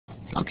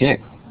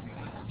Okay,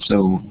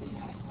 so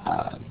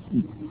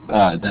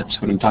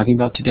that's what I'm talking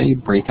about today,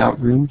 breakout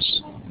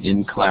rooms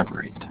in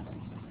Collaborate.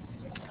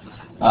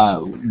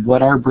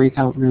 What are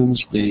breakout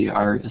rooms? They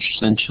are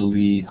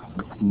essentially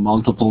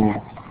multiple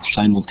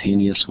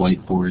simultaneous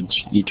whiteboards,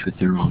 each with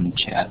their own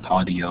chat,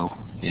 audio,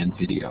 and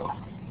video.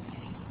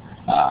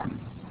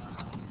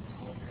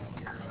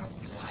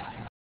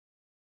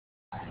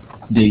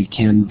 They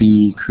can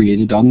be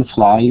created on the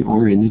fly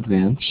or in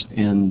advance,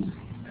 and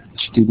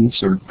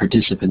students or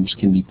participants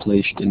can be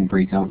placed in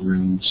breakout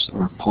rooms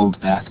or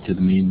pulled back to the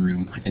main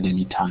room at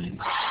any time.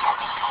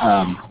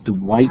 The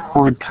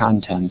whiteboard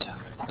content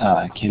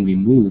can be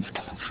moved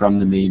from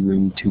the main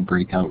room to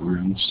breakout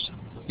rooms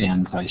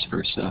and vice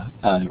versa,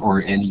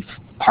 or any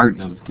part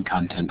of the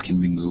content can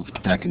be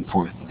moved back and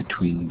forth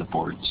between the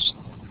boards.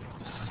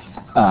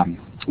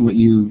 What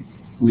you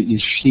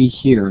see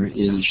here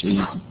is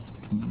a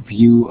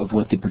view of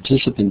what the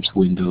participants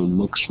window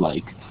looks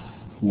like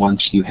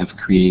once you have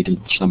created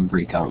some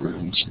breakout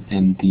rooms,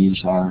 and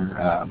these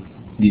are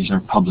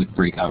public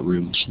breakout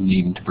rooms,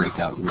 named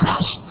breakout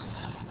rooms.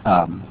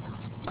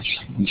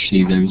 You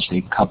see there's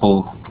a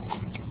couple,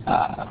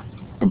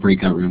 a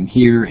breakout room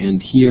here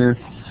and here.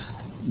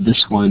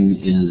 This one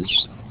is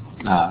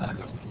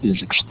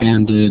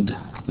expanded.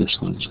 This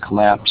one is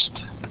collapsed.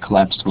 The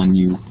collapsed one,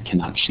 you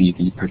cannot see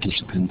the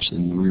participants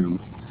in the room.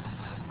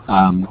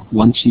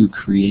 Once you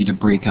create a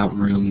breakout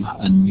room,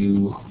 a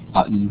new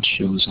button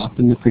shows up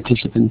in the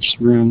participants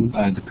room,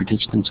 the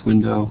participants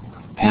window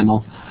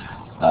panel,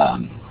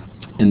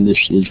 and this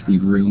is the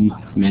room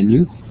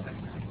menu.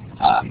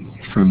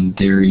 From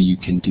there you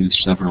can do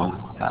several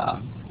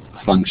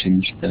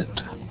functions that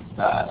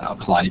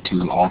apply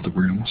to all the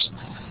rooms.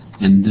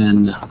 And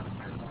then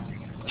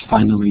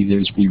finally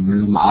there's the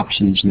room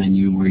options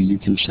menu where you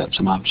can set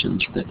some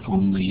options that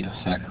only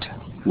affect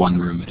one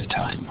room at a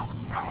time.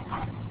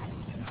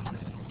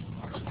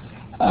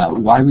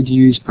 Why would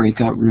you use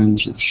breakout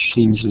rooms? It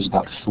seems there's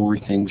about 4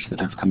 things that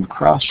I've come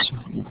across.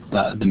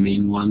 The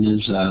main one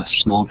is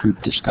small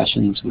group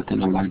discussions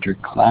within a larger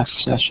class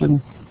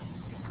session.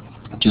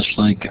 Just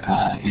like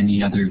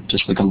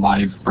just like a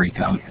live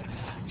breakout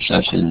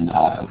session,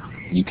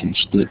 you can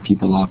split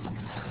people up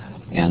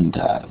and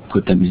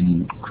put them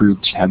in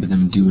groups, have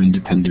them do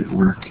independent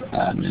work,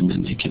 and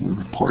then they can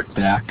report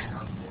back.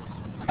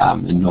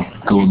 And we'll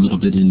go a little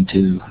bit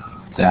into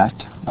that,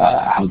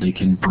 how they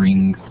can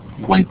bring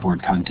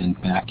whiteboard content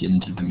back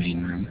into the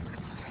main room.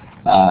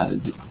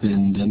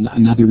 And then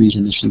another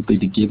reason is simply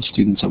to give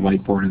students a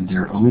whiteboard of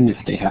their own if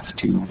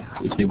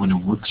they want to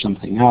work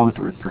something out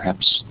or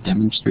perhaps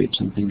demonstrate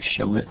something,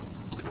 show it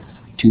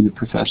to the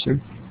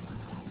professor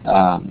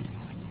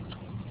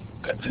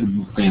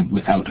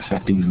without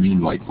affecting the main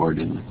whiteboard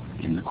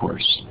in the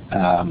course.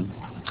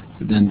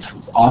 Then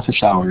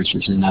office hours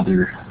is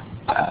another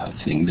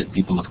thing that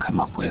people have come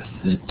up with,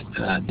 that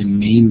the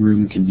main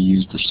room can be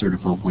used as sort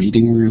of a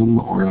waiting room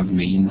or a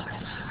main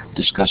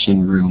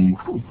discussion room,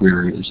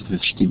 whereas if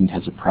a student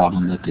has a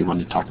problem that they want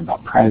to talk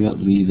about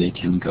privately, they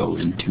can go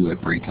into a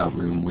breakout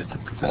room with the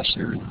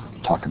professor and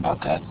talk about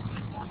that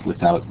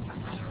without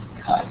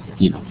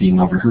being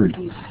overheard.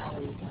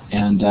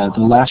 And the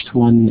last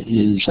one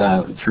is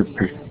for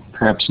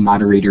perhaps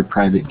moderator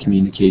private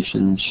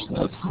communications.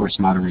 Of course,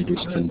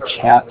 moderators can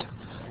chat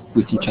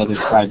with each other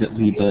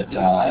privately, but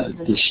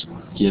this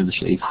gives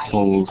a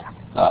full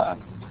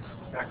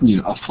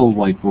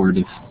whiteboard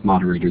if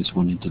moderators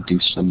wanted to do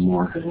some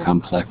more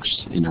complex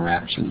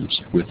interactions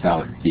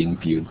without being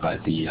viewed by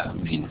the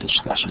main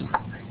discussion.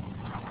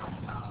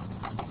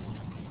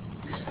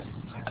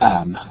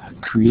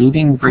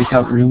 Creating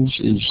breakout rooms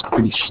is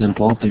pretty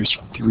simple. There's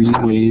 3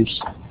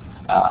 ways.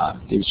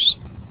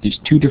 There's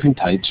 2 different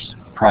types,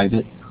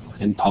 private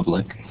and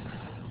public,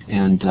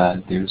 and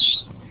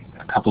there's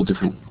a couple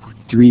different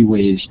 3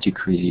 ways to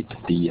create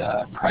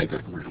the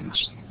private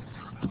rooms.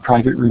 The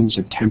private rooms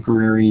are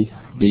temporary.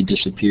 They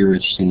disappear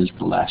as soon as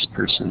the last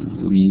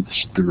person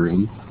leaves the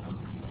room.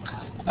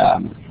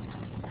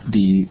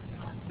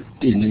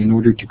 In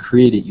order to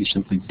create it, you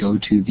simply go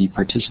to the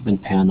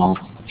participant panel,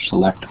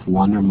 select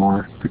 1 or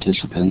more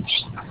participants,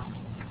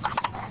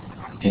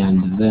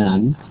 and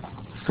then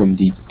from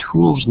the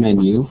Tools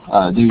menu,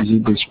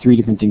 there's 3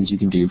 different things you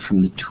can do.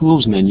 From the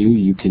Tools menu,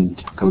 you can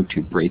go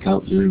to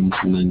Breakout Rooms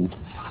and then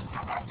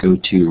go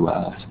to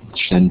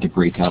Send to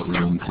Breakout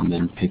Room and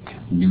then pick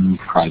New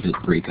Private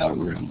Breakout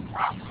Room.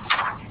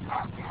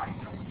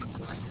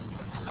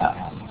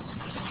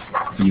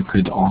 You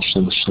could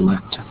also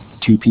select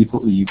 2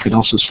 people. You could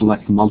also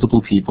select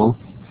multiple people,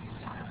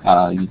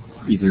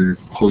 either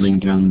holding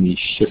down the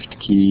Shift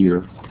key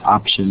or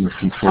Option or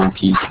Control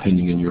key,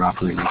 depending on your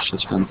operating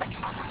system,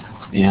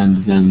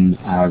 and then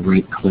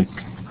right-click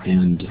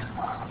and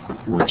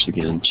once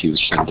again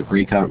choose Send to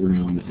Breakout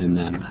Room and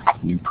then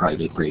New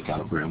Private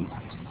Breakout Room.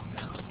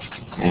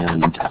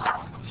 And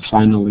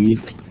finally,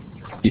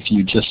 if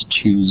you just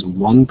choose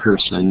 1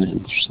 person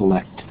and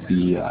select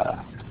the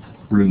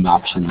Room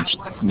Options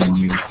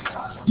menu,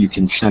 you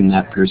can send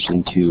that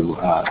person to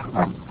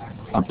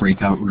a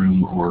breakout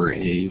room or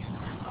a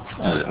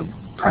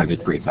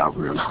private breakout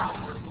room.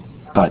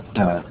 But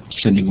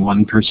sending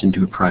one person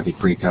to a private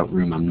breakout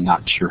room, I'm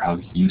not sure how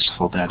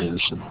useful that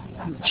is.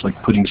 It's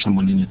like putting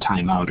someone in a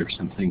timeout or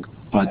something.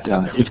 But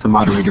if the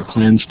moderator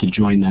plans to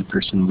join that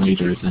person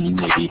later, then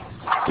maybe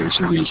there's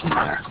a reason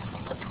there.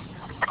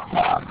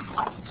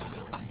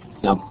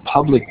 Now,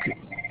 public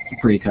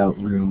breakout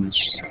rooms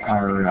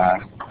are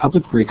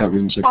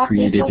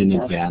created in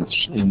advance,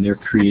 and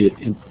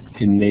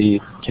they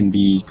can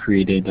be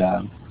created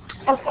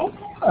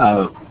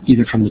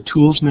either from the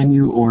Tools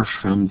menu or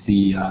from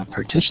the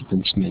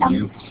Participants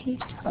menu.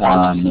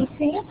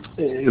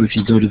 If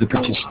you go to the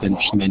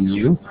Participants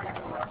menu,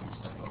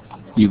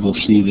 you will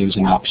see there's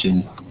an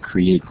option,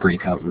 Create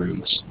Breakout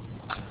Rooms.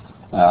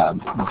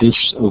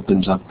 This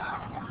opens up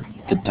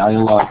the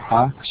dialog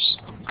box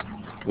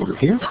over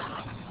here,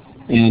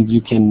 and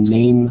you can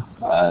name,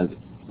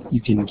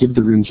 you can give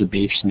the rooms a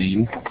base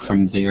name.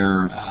 From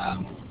there,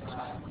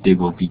 they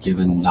will be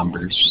given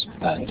numbers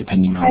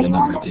depending on the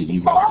number that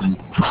you open.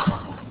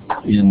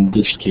 In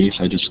this case,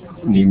 I just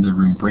named the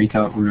room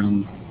Breakout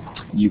Room.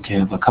 You can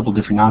have a couple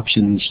different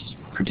options.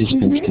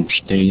 Participants can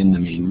stay in the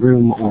main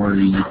room, or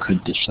you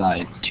could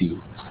decide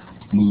to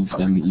move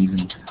them,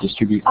 even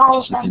distribute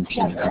participants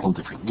in a couple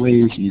different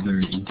ways, either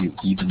into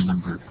even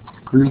number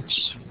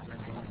groups.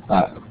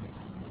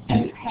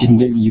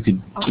 You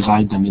could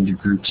divide them into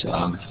groups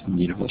of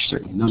a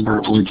certain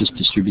number, or just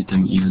distribute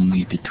them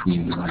evenly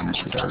between the rooms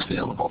that are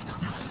available.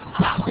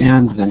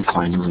 And then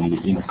finally,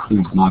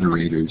 include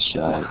moderators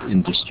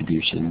in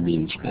distribution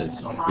means that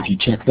if you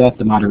check that,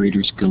 the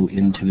moderators go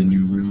into the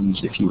new rooms.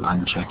 If you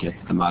uncheck it,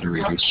 the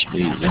moderators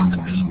stay in the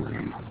main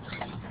room.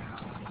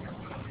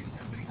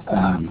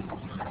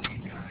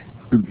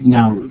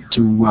 Now,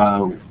 to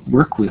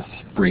work with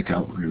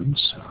breakout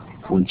rooms,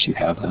 once you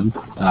have them,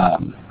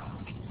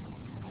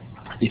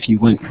 if you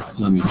went,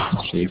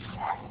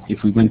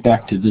 if we went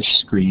back to this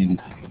screen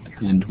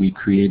and we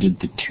created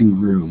the two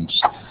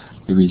rooms,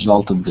 the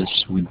result of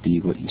this would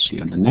be what you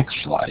see on the next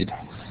slide,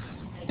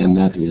 and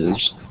that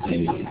is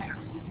a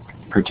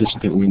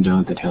participant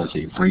window that has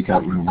a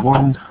breakout room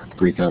 1,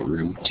 breakout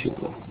room 2.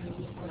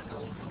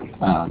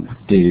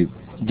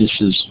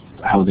 This is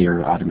how they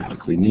are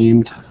automatically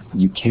named.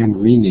 You can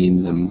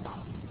rename them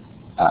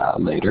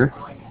later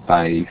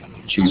by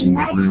choosing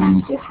the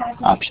Room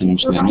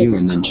Options menu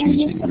and then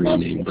choosing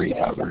Rename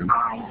Breakout Room.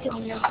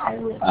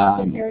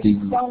 The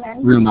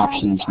Room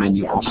Options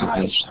menu also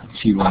has a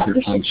few other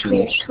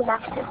functions.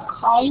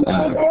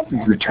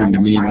 Return to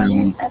main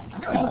room,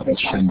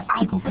 send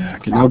people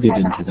back, and I'll get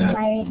into that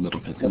a little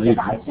bit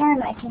later.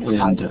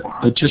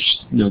 But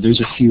just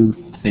there's a few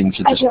things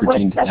that just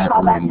pertain to that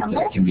room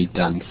that can be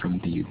done from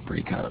the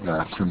breakout,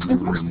 from the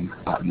Room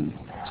button.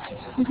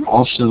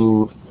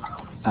 Also,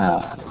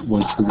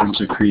 once the rooms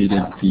are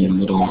created, the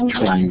little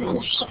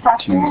triangles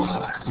to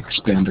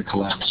expand or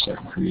collapse are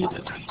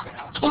created.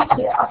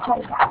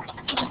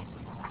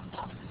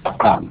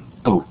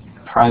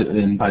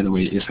 And by the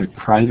way, if a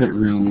private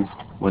room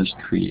was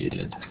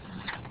created,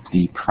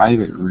 the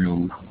private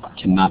room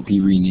cannot be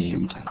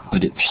renamed,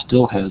 but it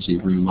still has a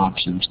Room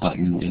Options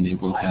button, and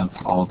it will have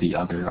all the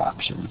other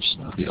options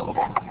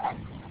available.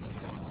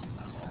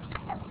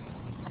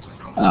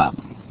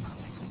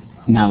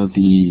 Now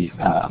the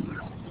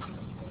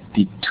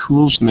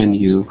Tools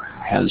menu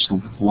has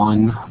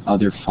one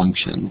other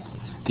function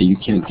that you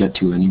can't get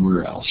to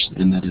anywhere else,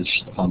 and that is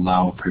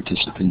allow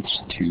participants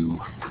to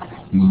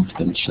move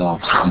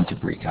themselves into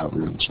breakout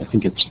rooms. I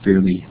think it's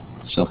fairly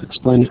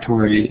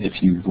self-explanatory.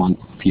 If you want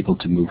people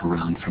to move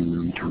around from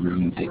room to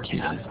room, they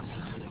can,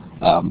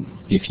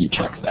 if you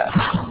check that.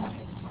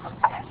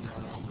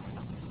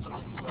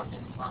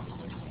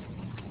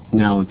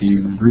 Now the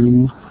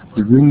room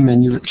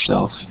menu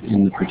itself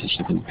in the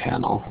participant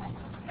panel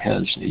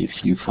has a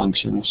few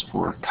functions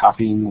for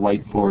copying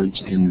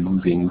whiteboards and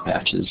moving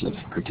batches of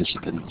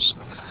participants.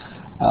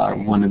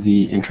 One of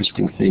the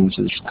interesting things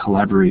is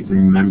Collaborate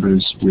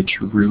remembers which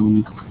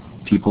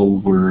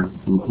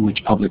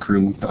public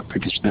room a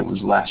participant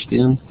was last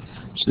in,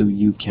 so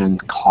you can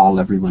call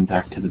everyone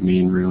back to the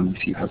main room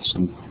if you have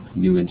some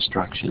new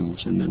instructions,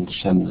 and then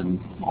send them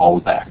all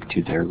back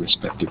to their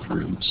respective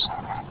rooms.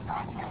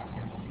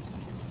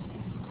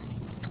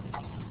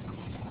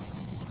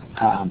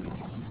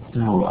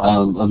 Now,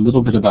 a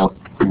little bit about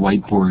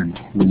whiteboard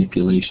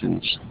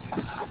manipulations.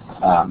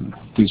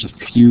 There's a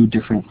few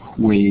different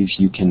ways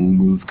you can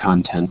move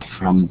content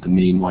from the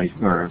main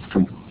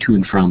to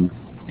and from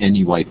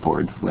any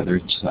whiteboard, whether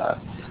it's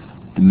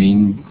the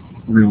main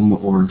room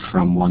or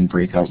from one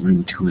breakout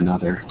room to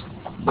another.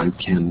 You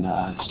can,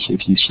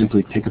 if you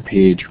simply pick a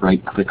page,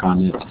 right-click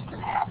on it,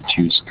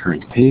 choose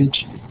Current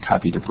Page,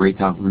 copy to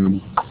Breakout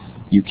Room,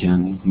 you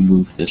can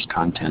move this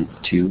content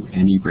to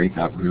any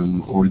breakout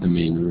room or the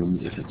main room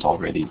if it's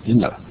already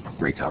in a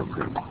breakout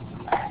room.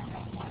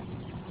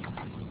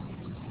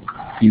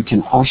 You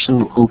can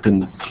also open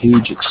the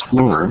Page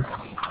Explorer,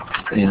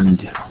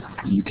 and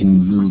you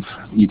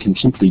can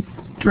simply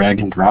drag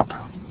and drop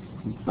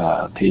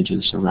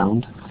pages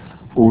around,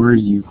 or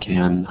you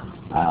can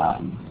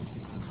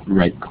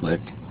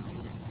right-click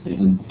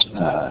and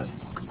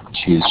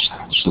choose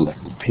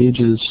selected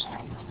pages,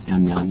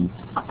 and then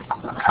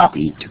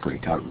copy to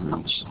breakout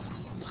rooms.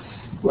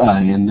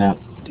 And that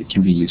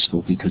can be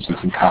useful because you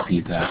can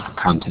copy that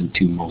content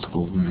to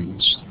multiple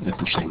rooms at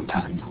the same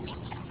time.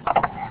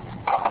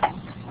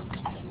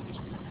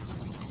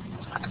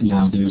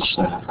 Now there's,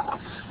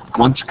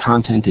 once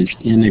content is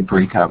in a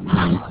breakout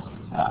room,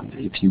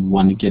 if you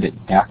want to get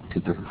it back to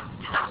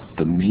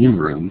the main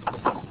room,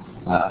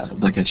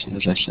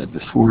 as I said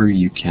before,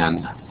 you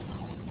can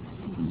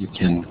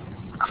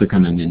click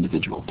on an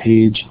individual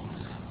page,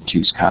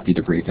 choose copy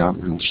to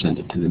breakout room, send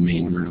it to the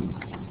main room,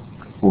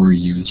 or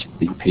use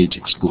the page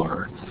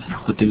explorer.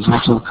 But there's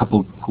also a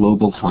couple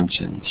global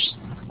functions,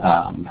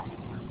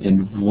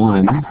 and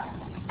one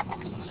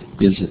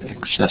is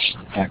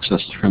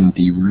accessed from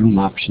the room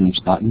options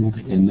button,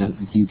 and that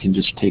you can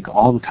just take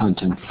all the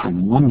content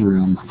from one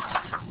room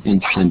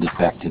and send it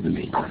back to the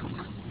main room.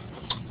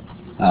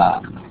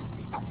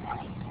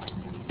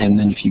 And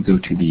then if you go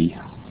to the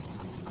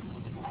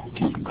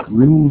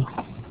room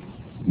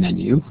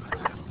menu,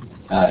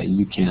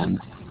 you can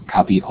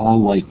copy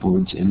all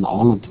whiteboards in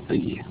all of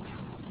the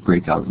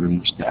breakout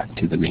rooms back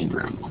to the main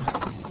room.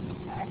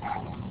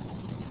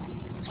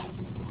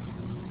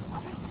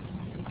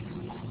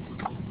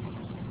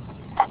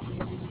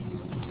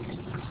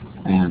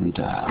 And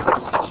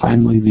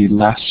finally, the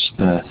last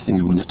thing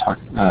I want to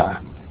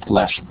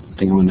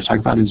talk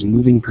about is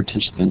moving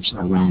participants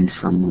around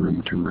from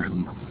room to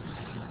room.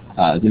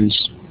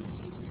 There's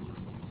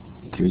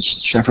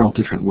several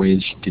different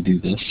ways to do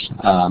this.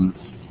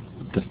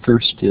 The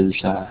first is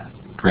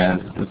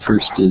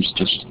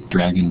just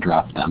drag and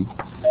drop them.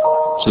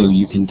 So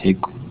you can take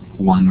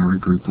one or a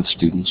group of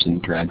students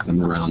and drag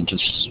them around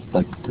just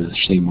like the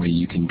same way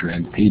you can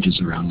drag pages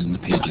around in the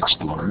Page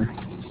Explorer.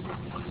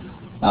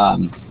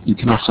 You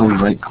can also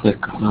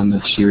right-click on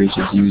the series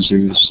of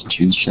users,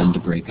 choose Send to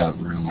Breakout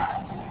Room.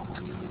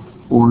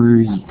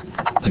 Or,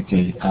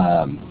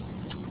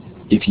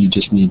 if you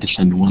just need to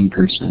send one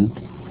person,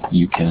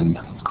 you can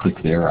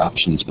click their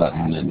options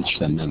button and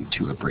send them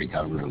to a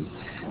breakout room.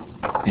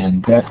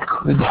 And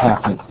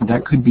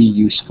that could be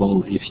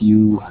useful if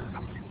you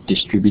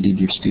distributed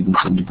your students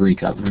into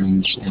breakout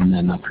rooms and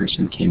then a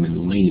person came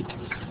in late.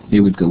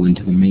 They would go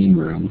into the main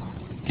room,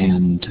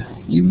 and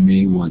you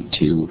may want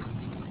to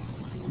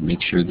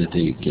make sure that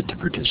they get to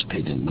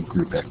participate in the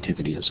group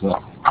activity as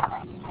well.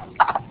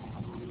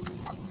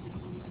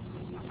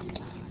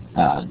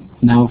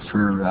 Now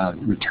for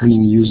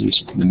returning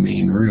users to the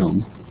main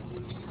room,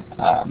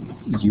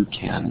 you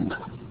can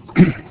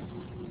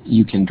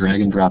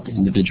drag and drop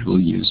individual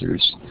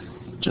users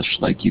just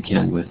like you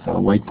can with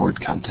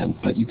whiteboard content,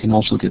 but you can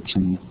also get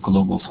some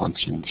global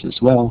functions as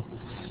well.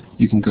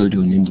 You can go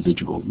to an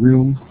individual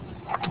room,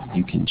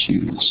 you can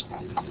choose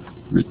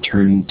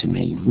return to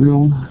main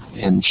room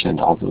and send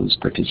all those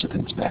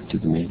participants back to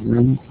the main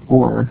room,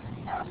 or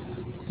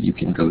you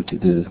can go to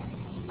the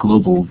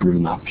global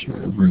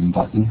room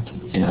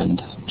button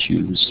and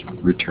choose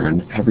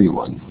return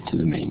everyone to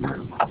the main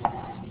room.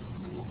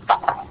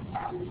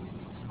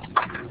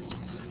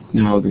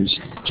 Now there's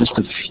just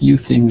a few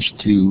things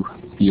to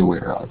be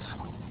aware of.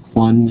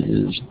 One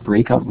is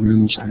breakout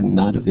rooms are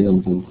not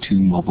available to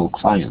mobile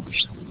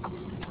clients.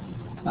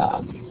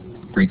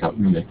 Breakout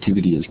room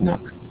activity is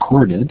not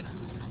recorded,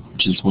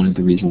 which is one of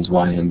the reasons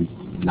why I'm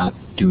not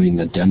doing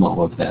a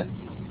demo of that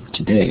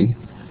today.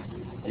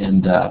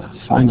 And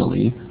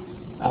finally,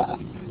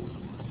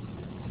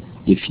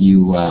 if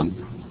you,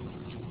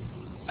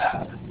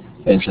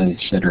 as I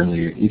said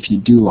earlier, if you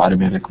do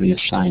automatically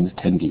assign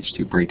attendees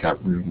to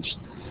breakout rooms,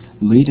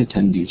 late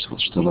attendees will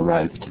still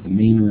arrive to the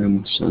main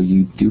room, so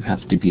you do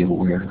have to be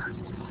aware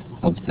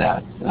of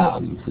that,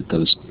 that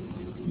those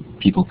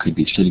people could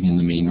be sitting in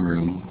the main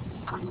room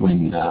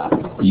when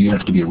you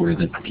have to be aware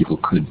that people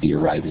could be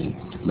arriving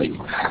late.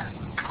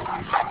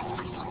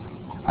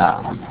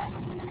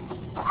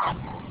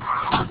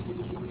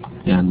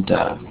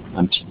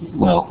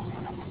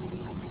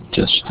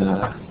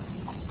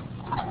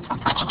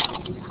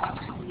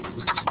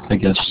 I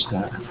guess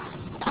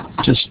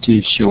just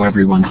to show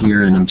everyone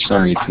here, and I'm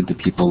sorry for the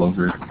people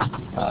over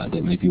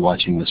that may be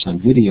watching this on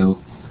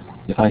video,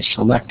 if I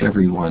select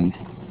everyone,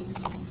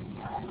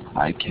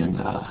 I can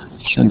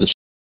send a...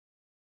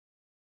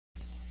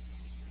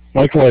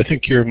 Michael, I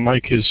think your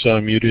mic is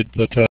muted,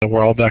 but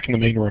we're all back in the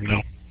main room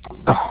now.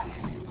 Oh,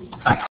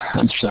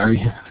 I'm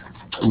sorry.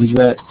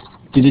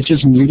 Did it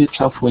just mute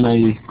itself when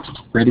I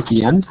read at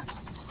the end?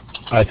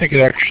 I think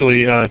it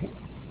actually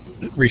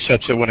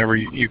resets it whenever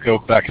you go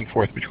back and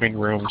forth between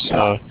rooms.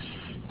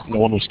 No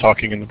one was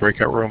talking in the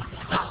breakout room.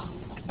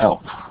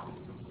 Oh,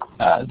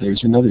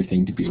 there's another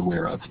thing to be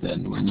aware of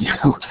then. When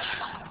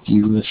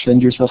you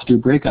send yourself to a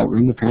breakout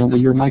room, apparently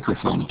your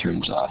microphone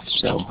turns off.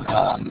 So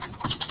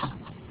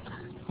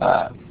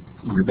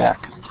we're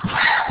back.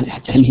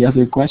 Any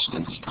other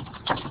questions?